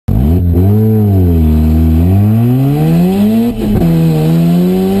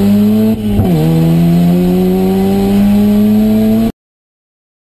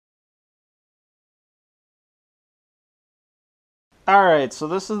Alright, so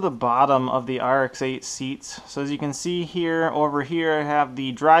this is the bottom of the RX-8 seats. So as you can see here, over here I have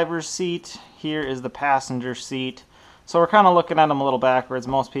the driver's seat. Here is the passenger seat. So we're kind of looking at them a little backwards.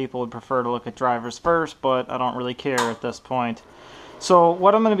 Most people would prefer to look at drivers first, but I don't really care at this point. So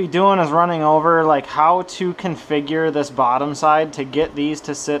what I'm going to be doing is running over like how to configure this bottom side to get these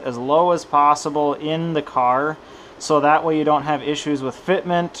to sit as low as possible in the car. So that way you don't have issues with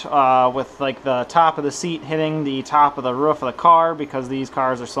fitment, with like the top of the seat hitting the top of the roof of the car, because these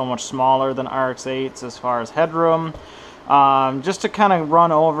cars are so much smaller than RX-8s as far as headroom. Just to kind of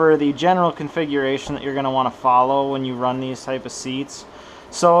run over the general configuration that you're going to want to follow when you run these type of seats.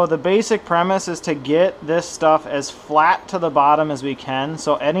 So the basic premise is to get this stuff as flat to the bottom as we can.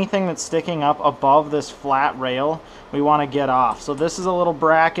 So anything that's sticking up above this flat rail, we want to get off. So this is a little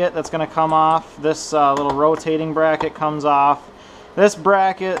bracket that's going to come off. This little rotating bracket comes off. This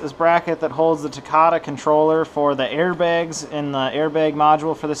bracket that holds the Takata controller for the airbags in the airbag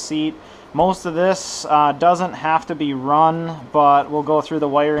module for the seat. Most of this doesn't have to be run, but we'll go through the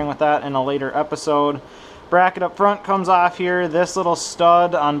wiring with that in a later episode. Bracket up front comes off here. This little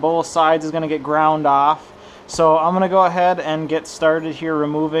stud on both sides is going to get ground off. So I'm going to go ahead and get started here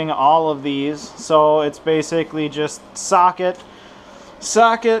removing all of these. So it's basically just socket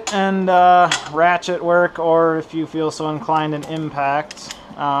and ratchet work, or if you feel so inclined, an impact.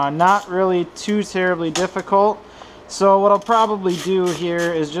 Not really too terribly difficult. So what I'll probably do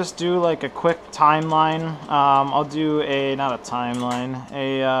here is just do like a quick timeline. I'll do not a timeline,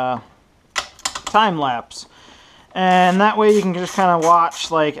 a time lapse, and that way you can just kind of watch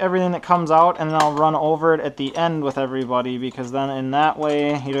like everything that comes out, and then I'll run over it at the end with everybody, because then in that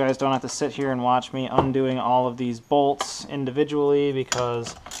way you guys don't have to sit here and watch me undoing all of these bolts individually,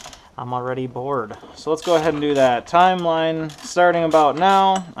 because I'm already bored. So let's go ahead and do that. Timeline starting about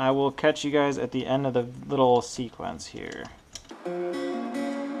now. I will catch you guys at the end of the little sequence here.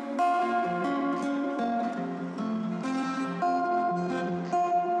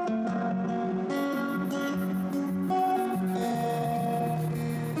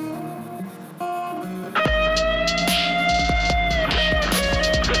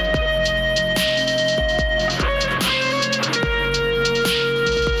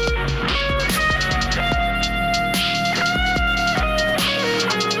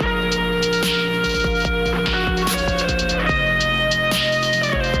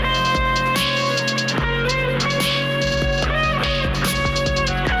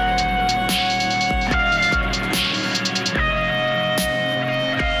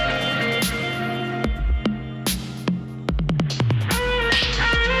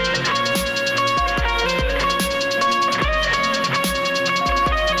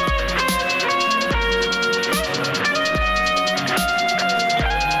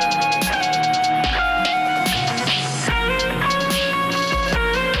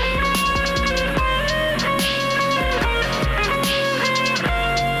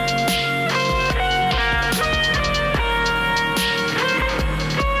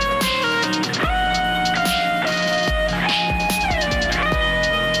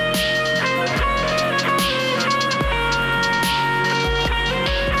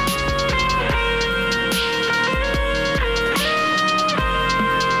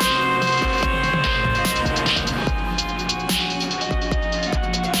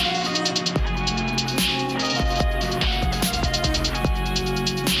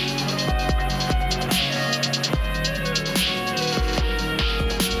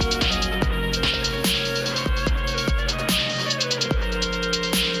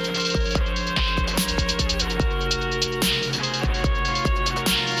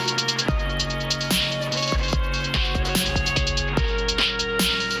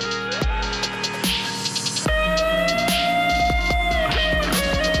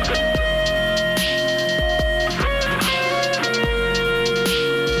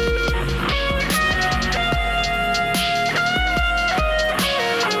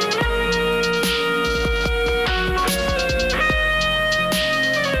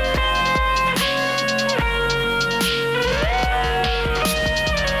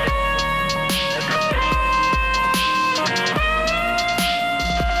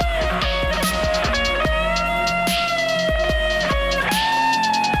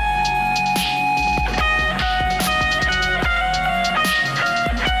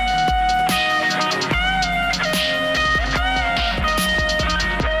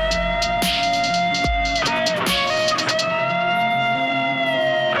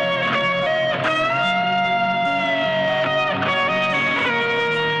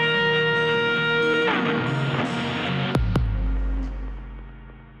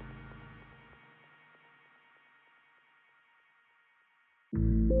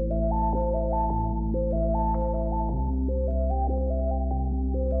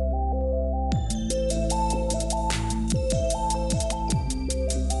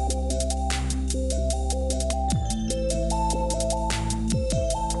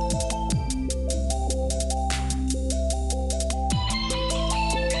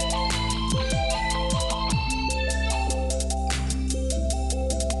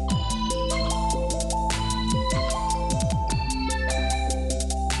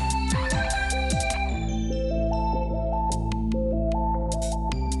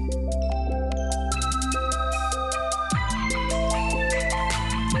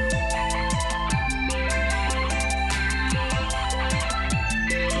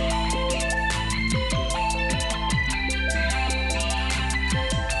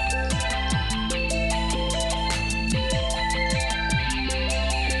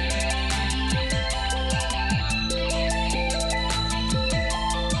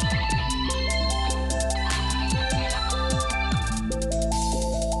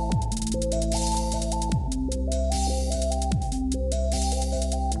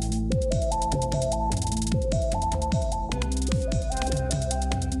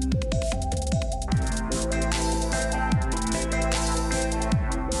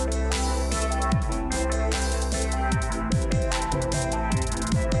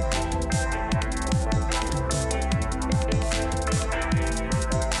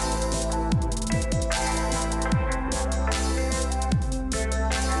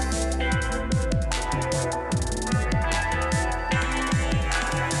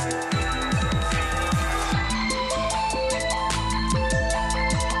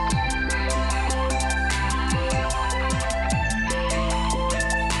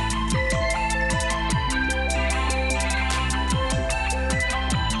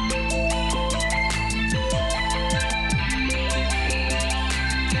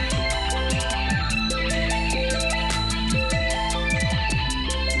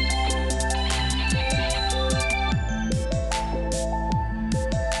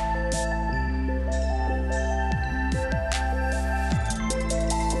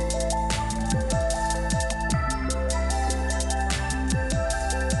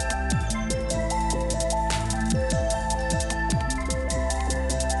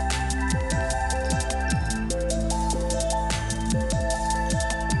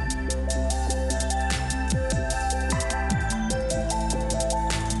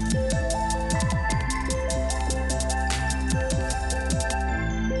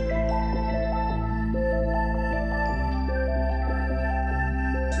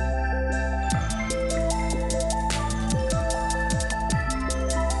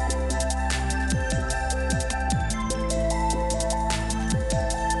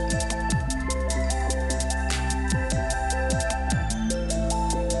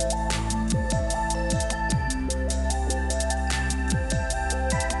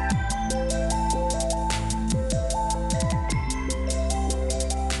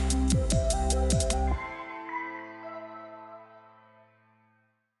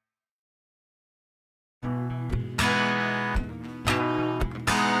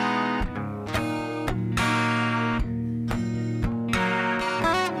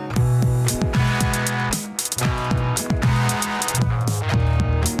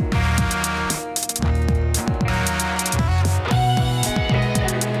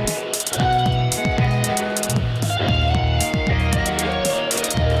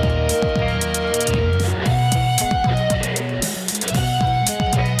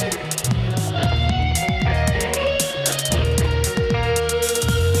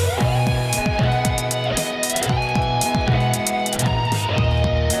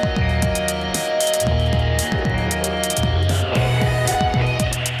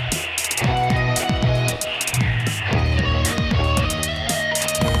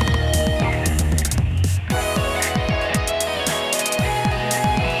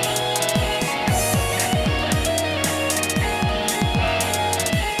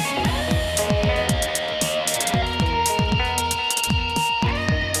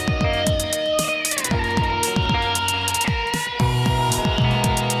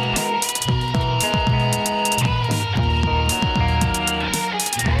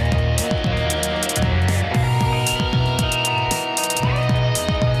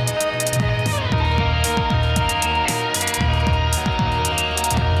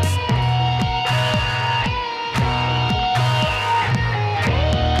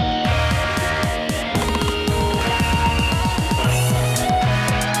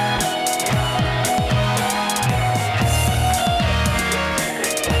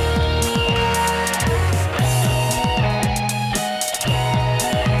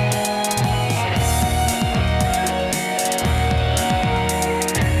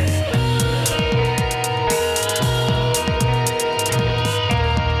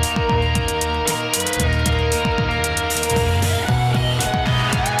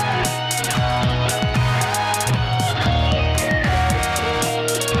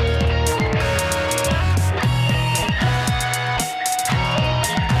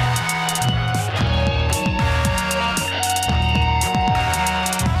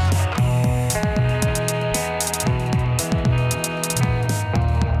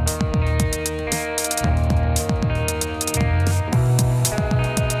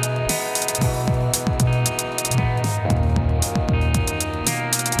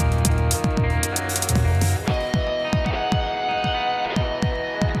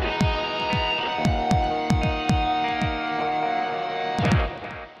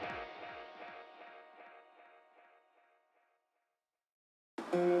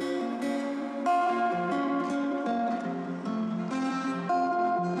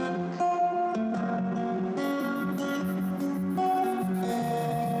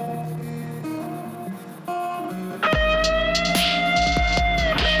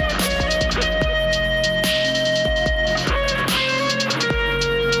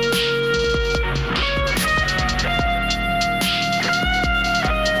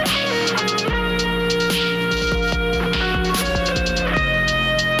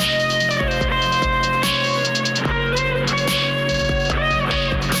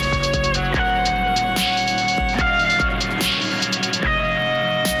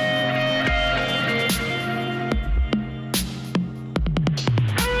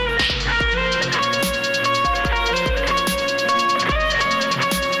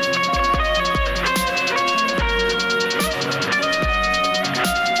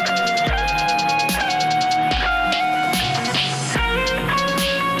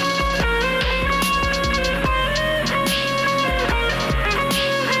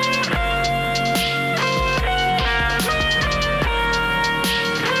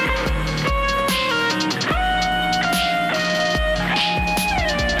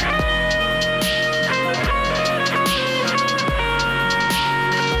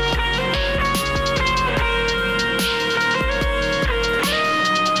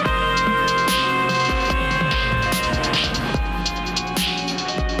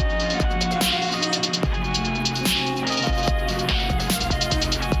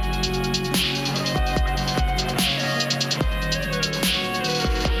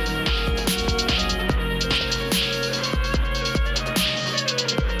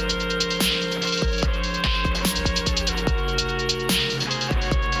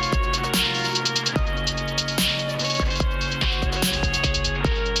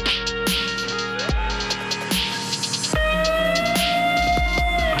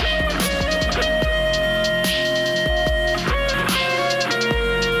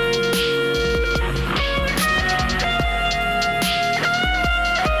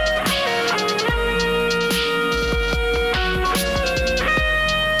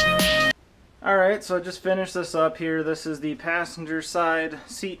 Alright, so I just finished this up here. This is the passenger side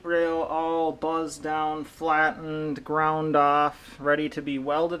seat rail, all buzzed down, flattened, ground off, ready to be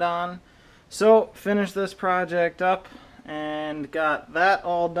welded on. So, finished this project up and got that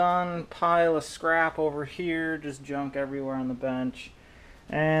all done. Pile of scrap over here, just junk everywhere on the bench.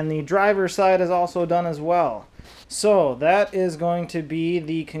 And the driver's side is also done as well. So that is going to be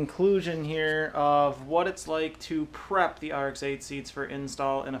the conclusion here of what it's like to prep the RX-8 seats for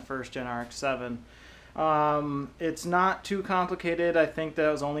install in a first-gen RX-7. It's not too complicated. I think that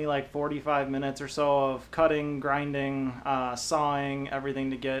was only like 45 minutes or so of cutting, grinding, sawing, everything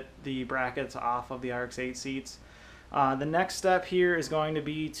to get the brackets off of the RX-8 seats. The next step here is going to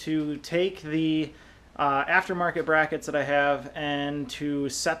be to take the aftermarket brackets that I have and to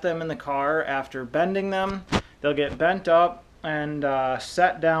set them in the car after bending them. They'll get bent up and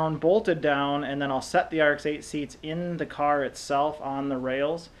set down, bolted down, and then I'll set the RX-8 seats in the car itself on the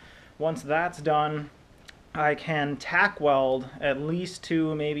rails. Once that's done, I can tack weld at least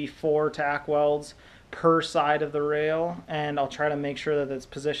 2, maybe 4 tack welds per side of the rail, and I'll try to make sure that it's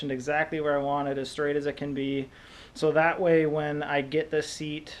positioned exactly where I want it, as straight as it can be. So that way when I get the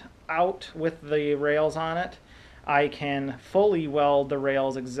seat out with the rails on it, I can fully weld the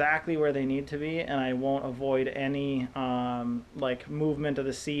rails exactly where they need to be, and I won't avoid any like movement of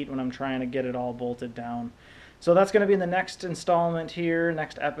the seat when I'm trying to get it all bolted down. So that's going to be in the next installment here,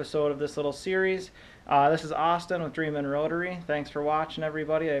 next episode of this little series. This is Austin with Dream and Rotary. Thanks for watching,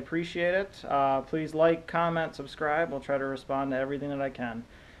 everybody. I appreciate it. Please like, comment, subscribe. I'll try to respond to everything that I can.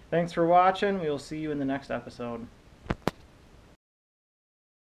 Thanks for watching. We will see you in the next episode.